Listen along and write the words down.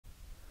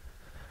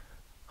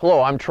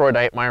Hello, I'm Troy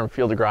Deutmeyer, I'm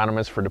Field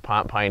Agronomist for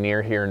DuPont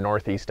Pioneer here in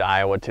Northeast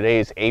Iowa. Today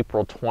is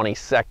April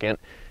 22nd,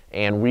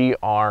 and we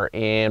are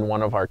in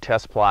one of our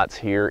test plots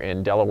here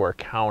in Delaware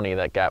County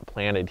that got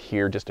planted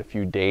here just a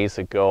few days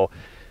ago.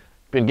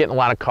 Been getting a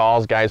lot of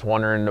calls, guys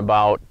wondering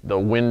about the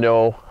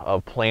window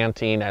of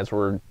planting as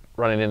we're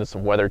running into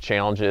some weather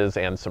challenges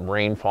and some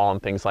rainfall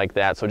and things like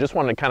that. So just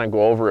wanted to kind of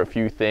go over a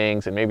few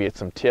things and maybe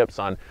some tips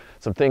on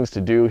some things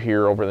to do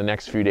here over the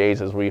next few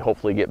days as we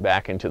hopefully get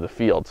back into the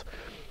fields.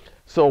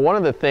 So one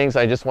of the things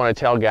I just want to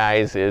tell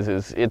guys is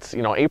it's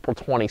April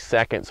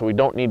 22nd, so we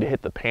don't need to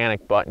hit the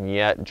panic button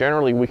yet.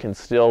 Generally, we can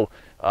still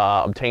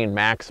obtain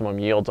maximum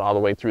yields all the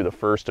way through the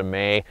 1st of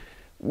May.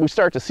 We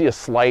start to see a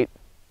slight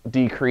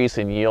decrease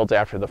in yields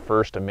after the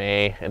 1st of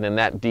May, and then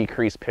that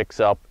decrease picks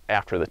up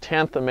after the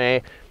 10th of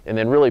May, and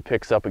then really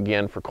picks up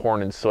again for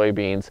corn and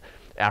soybeans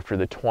after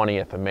the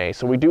 20th of May.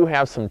 So we do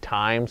have some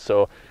time,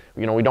 so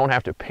we don't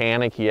have to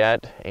panic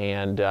yet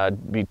and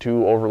be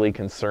too overly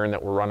concerned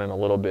that we're running a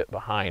little bit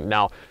behind.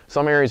 Now,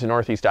 some areas in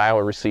Northeast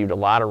Iowa received a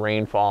lot of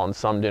rainfall and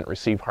some didn't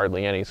receive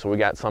hardly any. So we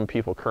got some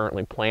people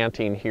currently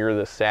planting here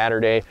this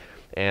Saturday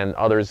and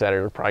others that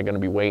are probably going to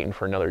be waiting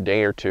for another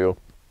day or two.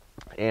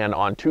 And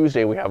on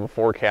Tuesday, we have a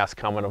forecast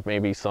coming of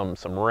maybe some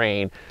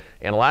rain.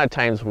 And a lot of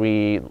times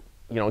we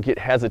get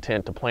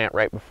hesitant to plant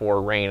right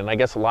before rain. And I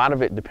guess a lot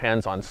of it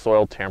depends on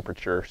soil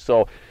temperature.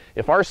 So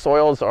if our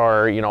soils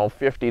are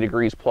 50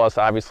 degrees plus,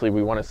 obviously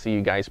we want to see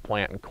you guys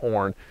planting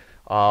corn.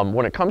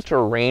 When it comes to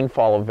a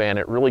rainfall event,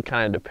 it really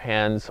kind of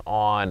depends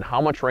on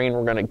how much rain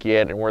we're going to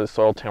get and where the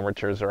soil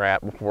temperatures are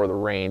at before the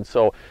rain.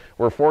 So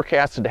we're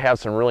forecasted to have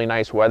some really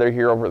nice weather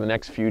here over the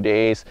next few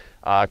days.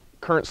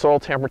 Current soil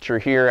temperature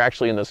here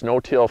actually in this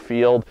no-till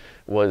field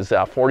was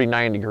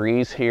 49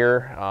 degrees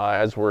here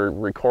as we're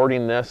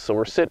recording this. So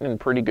we're sitting in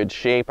pretty good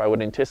shape. I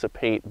would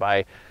anticipate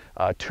by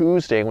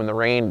Tuesday, when the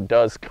rain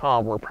does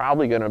come, we're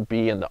probably going to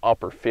be in the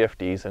upper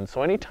 50s. And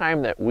so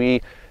anytime that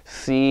we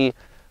see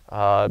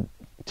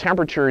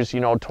temperatures,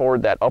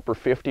 toward that upper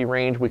 50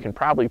 range, we can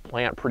probably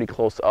plant pretty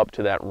close up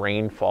to that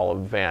rainfall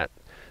event.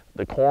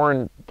 The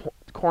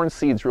corn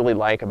seeds really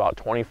like about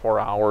 24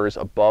 hours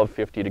above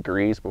 50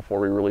 degrees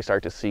before we really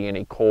start to see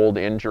any cold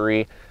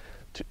injury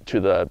to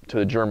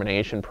the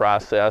germination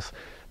process.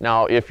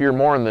 Now, if you're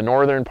more in the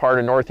northern part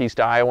of Northeast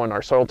Iowa and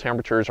our soil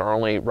temperatures are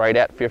only right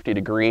at 50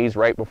 degrees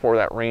right before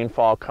that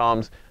rainfall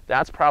comes,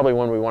 that's probably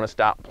when we want to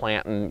stop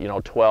planting,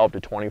 12 to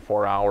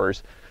 24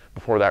 hours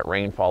before that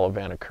rainfall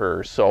event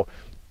occurs. So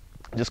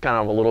just kind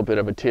of a little bit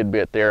of a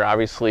tidbit there.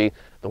 Obviously,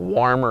 the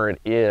warmer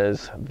it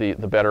is, the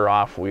better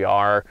off we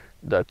are,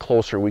 the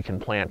closer we can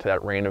plant to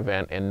that rain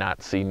event and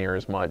not see near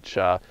as much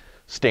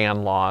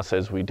stand loss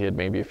as we did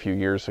maybe a few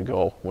years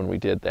ago when we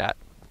did that.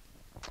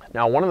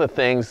 Now, one of the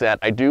things that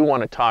I do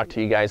want to talk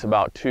to you guys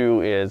about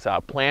too is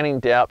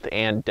planting depth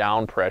and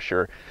down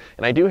pressure.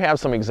 And I do have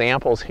some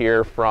examples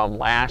here from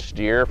last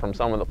year from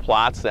some of the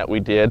plots that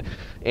we did.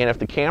 And if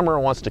the camera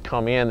wants to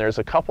come in, there's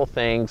a couple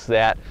things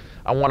that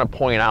I want to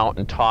point out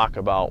and talk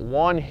about.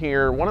 One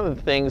of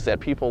the things that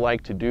people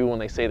like to do when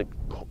they say the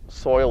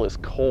soil is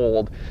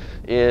cold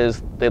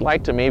is they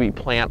like to maybe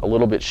plant a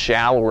little bit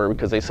shallower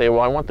because they say,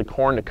 well, I want the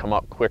corn to come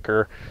up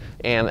quicker.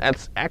 And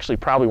that's actually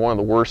probably one of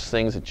the worst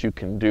things that you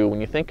can do. When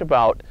you think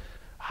about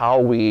how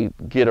we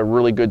get a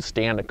really good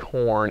stand of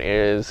corn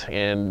is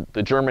in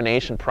the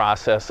germination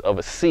process of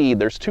a seed,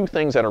 there's two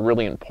things that are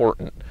really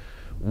important.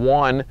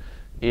 One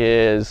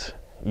is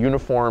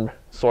uniform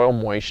soil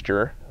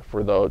moisture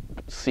for the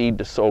seed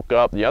to soak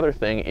up. The other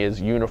thing is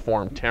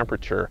uniform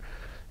temperature.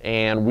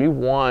 And we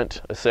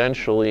want,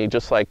 essentially,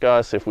 just like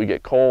us, if we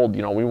get cold,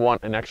 we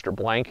want an extra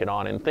blanket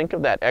on. And think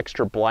of that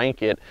extra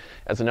blanket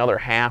as another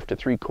 1/2 to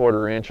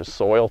 3/4 inch of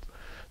soil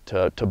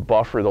to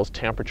buffer those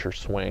temperature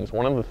swings.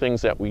 One of the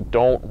things that we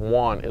don't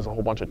want is a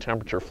whole bunch of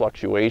temperature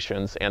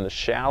fluctuations. And the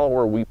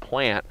shallower we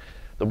plant,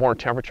 the more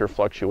temperature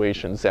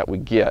fluctuations that we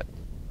get.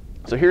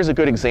 So here's a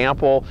good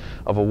example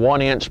of a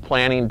 1-inch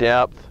planting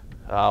depth.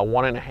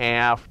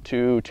 1.5,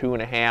 2,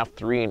 2.5,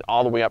 3, and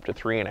all the way up to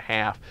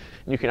 3.5.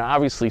 And you can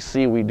obviously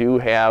see we do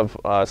have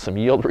some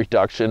yield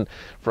reduction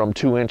from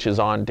 2 inches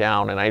on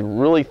down. And I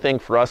really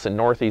think for us in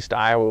Northeast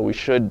Iowa, we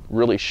should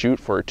really shoot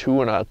for a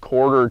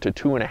 2.25 to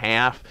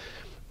 2.5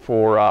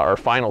 for our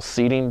final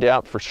seeding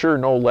depth. For sure,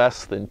 no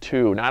less than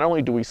 2. Not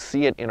only do we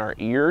see it in our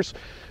ears,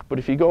 but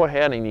if you go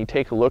ahead and you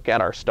take a look at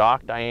our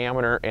stalk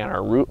diameter and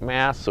our root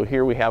mass, so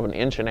here we have an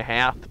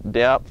 1.5 inch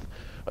depth,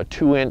 a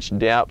 2-inch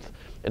depth,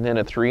 and then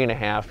a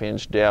 3.5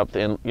 inch depth.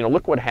 And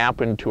look what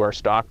happened to our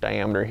stalk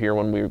diameter here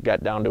when we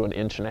got down to an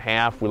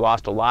 1.5 inches. We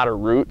lost a lot of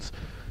roots.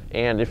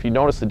 And if you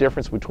notice the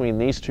difference between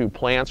these two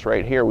plants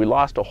right here, we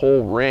lost a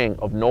whole ring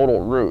of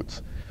nodal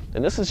roots.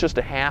 And this is just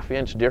a 1/2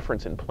 inch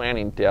difference in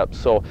planting depth.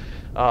 So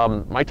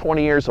my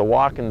 20 years of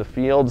walking the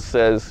field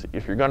says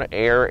if you're going to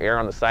err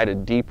on the side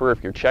of deeper.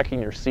 If you're checking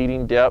your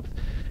seeding depth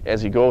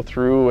as you go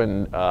through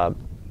and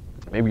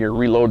maybe you're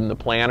reloading the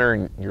planter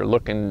and you're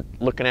looking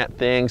at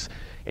things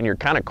and you're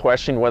kind of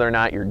questioning whether or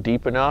not you're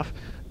deep enough,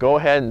 go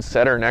ahead and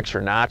set her an extra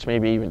notch,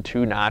 maybe even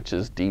 2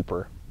 notches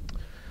deeper.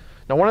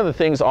 Now, one of the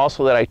things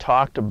also that I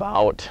talked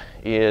about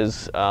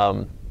is,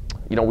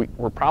 you know,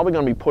 we're probably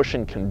going to be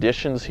pushing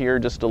conditions here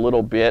just a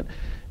little bit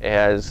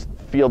as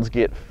fields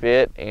get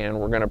fit, and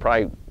we're going to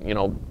probably, you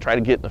know, try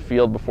to get in the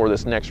field before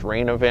this next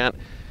rain event.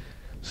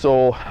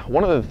 So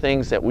one of the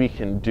things that we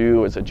can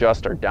do is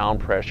adjust our down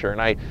pressure,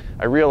 and I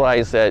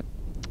realize that,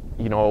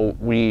 you know,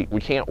 we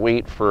can't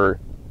wait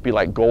for be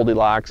like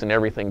Goldilocks and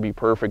everything be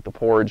perfect, the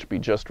porridge be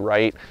just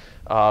right.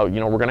 You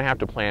know, we're going to have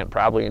to plant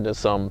probably into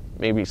some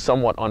maybe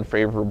somewhat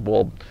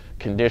unfavorable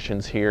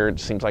conditions here. It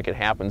seems like it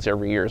happens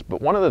every year.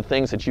 But one of the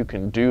things that you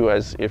can do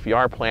as if you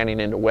are planting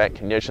into wet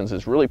conditions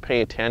is really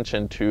pay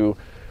attention to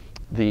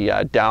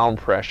the down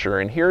pressure.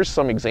 And here's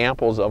some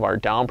examples of our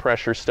down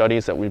pressure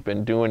studies that we've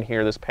been doing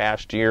here this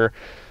past year.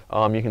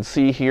 You can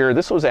see here,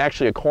 this was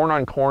actually a corn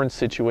on corn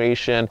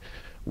situation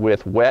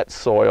with wet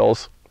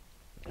soils.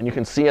 And you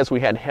can see as we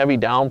had heavy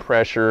down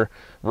pressure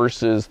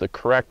versus the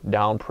correct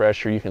down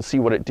pressure, you can see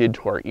what it did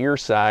to our ear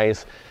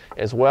size,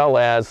 as well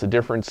as the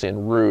difference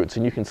in roots.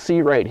 And you can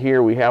see right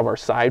here we have our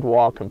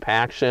sidewall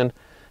compaction.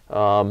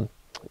 You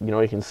know,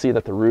 you can see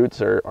that the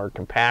roots are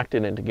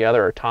compacted and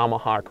together. Our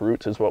tomahawk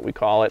roots is what we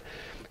call it.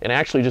 And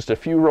actually just a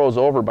few rows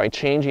over, by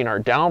changing our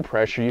down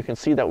pressure, you can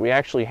see that we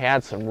actually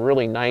had some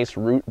really nice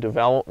root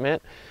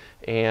development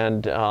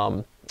and,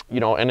 you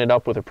know, ended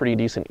up with a pretty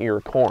decent ear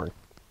of corn.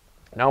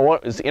 Now,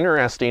 what is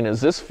interesting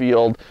is this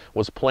field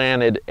was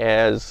planted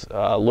as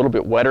a little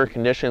bit wetter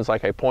conditions,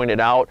 like I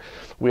pointed out.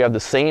 We have the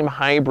same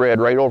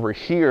hybrid right over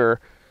here,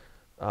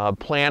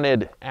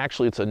 planted,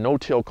 actually it's a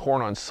no-till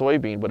corn on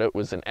soybean, but it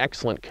was in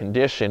excellent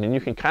condition. And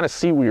you can kind of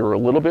see we were a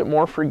little bit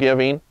more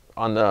forgiving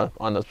on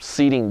the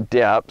seeding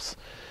depths.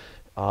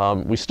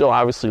 We still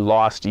obviously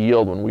lost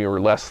yield when we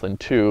were less than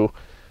 2.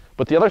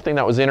 But the other thing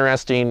that was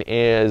interesting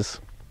is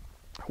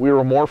we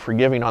were more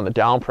forgiving on the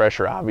down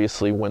pressure,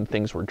 obviously, when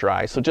things were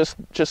dry. So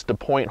just to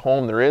point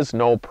home, there is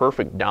no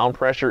perfect down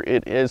pressure.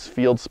 It is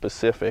field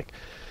specific.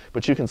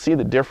 But you can see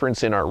the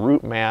difference in our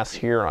root mass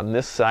here on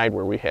this side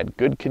where we had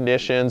good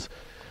conditions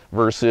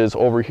versus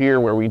over here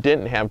where we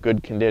didn't have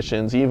good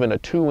conditions. Even a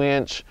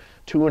 2-inch,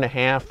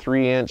 2.5,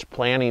 3-inch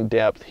planting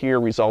depth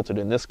here resulted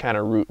in this kind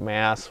of root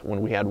mass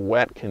when we had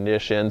wet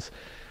conditions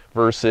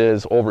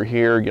versus over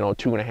here, you know,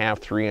 2.5,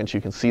 3-inch.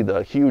 You can see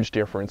the huge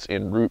difference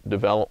in root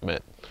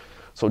development.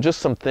 So just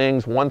some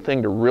things, one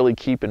thing to really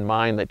keep in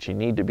mind that you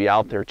need to be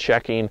out there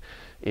checking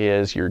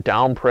is your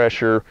down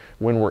pressure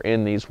when we're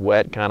in these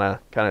wet kind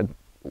of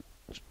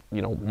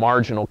you know,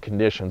 marginal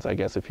conditions, I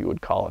guess, if you would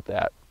call it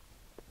that.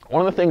 One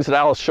of the things that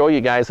I'll show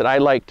you guys that I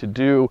like to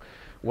do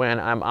when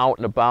I'm out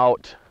and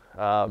about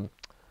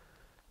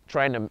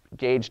trying to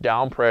gauge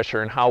down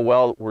pressure and how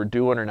well we're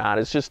doing or not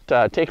is just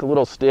take a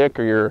little stick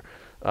or your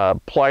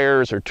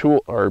pliers or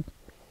tool or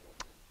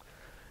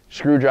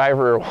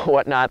screwdriver or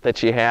whatnot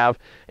that you have,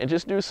 and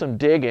just do some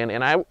digging.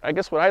 And I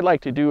guess what I'd like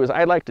to do is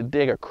I'd like to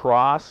dig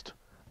across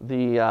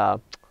the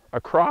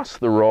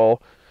row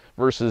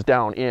versus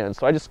down in.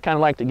 So I just kind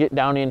of like to get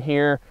down in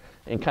here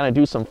and kind of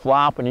do some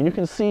flopping. And you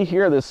can see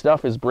here this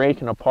stuff is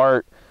breaking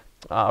apart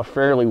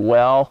fairly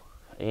well.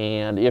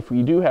 And if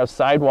you do have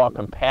sidewall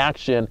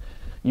compaction,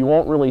 you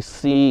won't really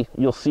see,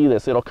 you'll see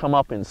this, it'll come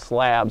up in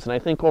slabs. And I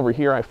think over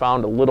here I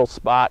found a little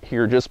spot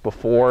here just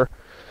before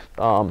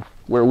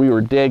where we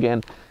were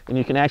digging. And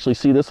you can actually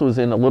see this was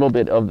in a little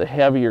bit of the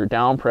heavier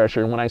down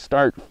pressure. And when I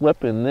start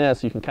flipping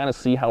this, you can kind of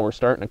see how we're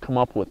starting to come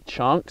up with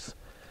chunks.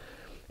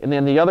 And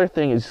then the other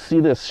thing is,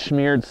 see this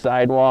smeared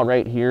sidewall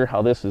right here,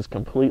 how this is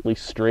completely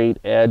straight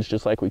edge,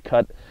 just like we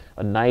cut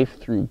a knife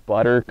through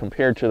butter,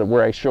 compared to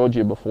where I showed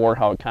you before,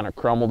 how it kind of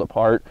crumbled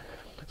apart.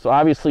 So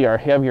obviously our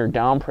heavier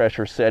down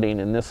pressure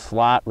setting in this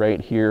slot right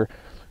here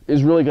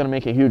is really going to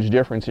make a huge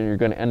difference, and you're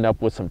going to end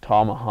up with some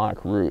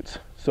tomahawk roots.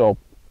 So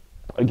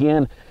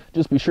again,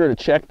 just be sure to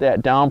check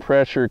that down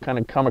pressure, kind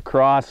of come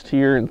across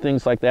here and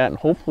things like that, and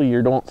hopefully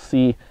you don't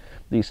see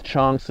these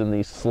chunks and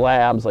these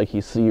slabs like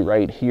you see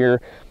right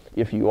here.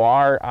 If you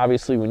are,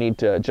 obviously we need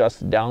to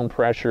adjust down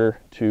pressure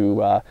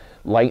to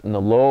lighten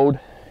the load.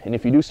 And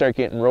if you do start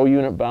getting row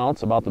unit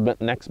bounce, about the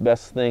next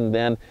best thing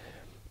then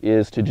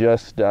is to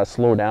just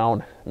slow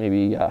down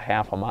maybe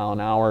half a mile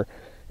an hour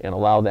and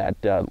allow that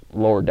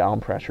lower down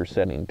pressure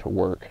setting to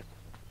work.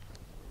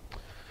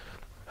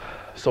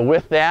 So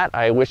with that,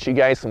 I wish you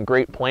guys some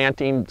great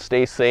planting,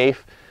 stay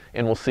safe,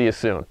 and we'll see you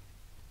soon.